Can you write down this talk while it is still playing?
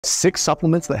6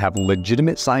 supplements that have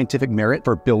legitimate scientific merit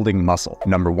for building muscle.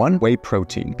 Number 1, whey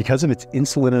protein. Because of its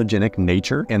insulinogenic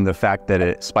nature and the fact that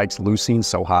it spikes leucine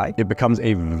so high, it becomes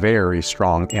a very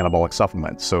strong anabolic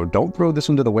supplement. So don't throw this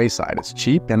one to the wayside. It's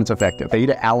cheap and it's effective.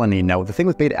 Beta-alanine. Now, the thing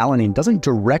with beta-alanine doesn't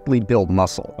directly build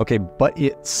muscle, okay, but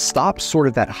it stops sort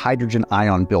of that hydrogen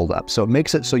ion buildup. So it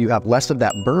makes it so you have less of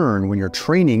that burn when you're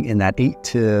training in that 8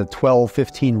 to 12,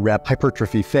 15 rep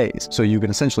hypertrophy phase. So you can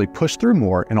essentially push through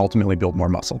more and ultimately build more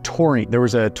muscle. Taurine. There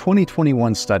was a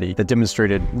 2021 study that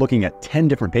demonstrated, looking at 10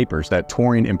 different papers, that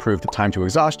taurine improved the time to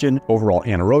exhaustion, overall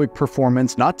anaerobic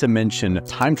performance, not to mention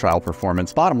time trial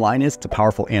performance. Bottom line is it's a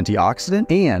powerful antioxidant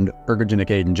and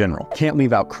ergogenic aid in general. Can't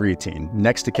leave out creatine.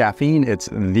 Next to caffeine, it's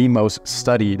the most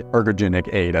studied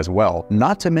ergogenic aid as well.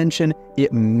 Not to mention,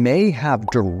 it may have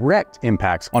direct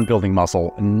impacts on building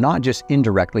muscle, not just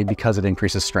indirectly because it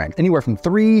increases strength. Anywhere from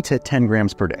 3 to 10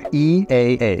 grams per day.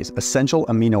 EAAs, essential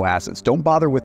amino acids. Don't bother